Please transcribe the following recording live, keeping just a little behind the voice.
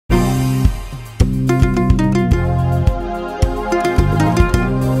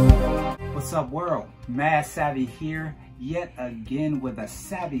What's up, world? Mad Savvy here, yet again with a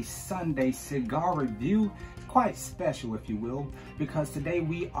Savvy Sunday cigar review. It's quite special, if you will, because today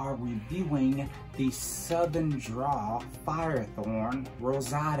we are reviewing the Southern Draw Firethorn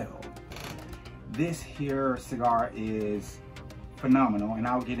Rosado. This here cigar is phenomenal, and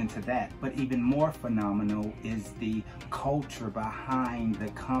I'll get into that, but even more phenomenal is the culture behind the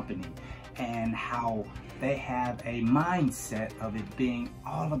company and how they have a mindset of it being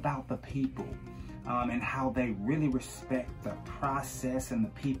all about the people, and how they really respect the process and the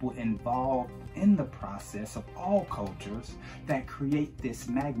people involved in the process of all cultures that create this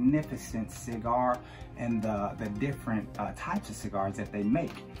magnificent cigar and the different types of cigars that they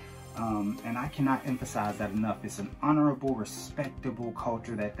make. And I cannot emphasize that enough. It's an honorable, respectable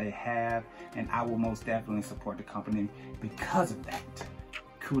culture that they have, and I will most definitely support the company because of that.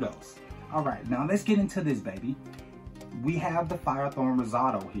 Kudos. All right, now let's get into this, baby. We have the Firethorn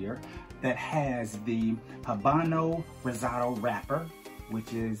Rosado here that has the Habano Rosado wrapper,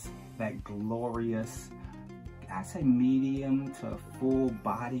 which is that glorious, I'd say medium to full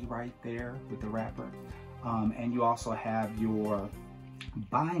body right there with the wrapper. And you also have your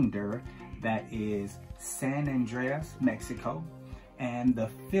binder that is San Andreas, Mexico, and the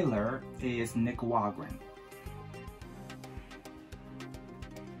filler is Nicaraguan.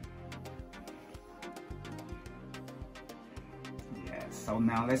 So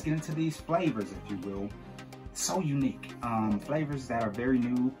now let's get into these flavors, if you will. So unique. Flavors that are very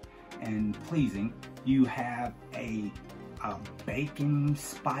new and pleasing. You have a bacon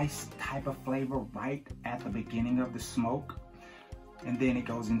spice type of flavor right at the beginning of the smoke. And then it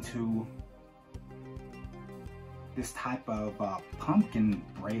goes into this type of pumpkin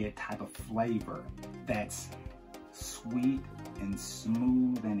bread type of flavor that's sweet and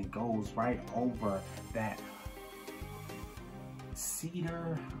smooth, and it goes right over that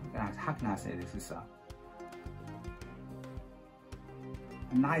cedar, how can I say this? It's a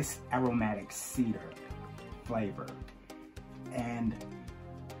nice aromatic cedar flavor, and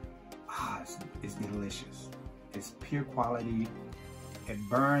it's delicious. It's pure quality. It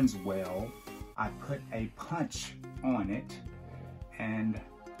burns well. I put a punch on it, and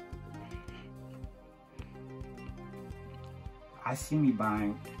I see me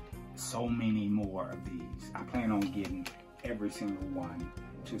buying so many more of these. I plan on getting every single one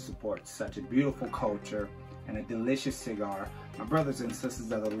to support such a beautiful culture and a delicious cigar. My brothers and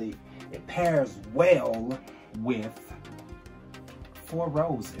sisters of the leaf, it pairs well with Four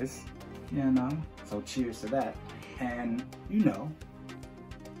Roses, you know, so cheers to that. And you know,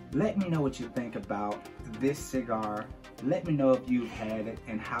 let me know what you think about this cigar. Let me know if you've had it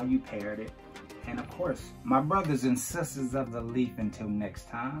and how you paired it. And of course, my brothers and sisters of the leaf, until next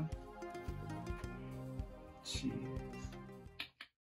time, cheers.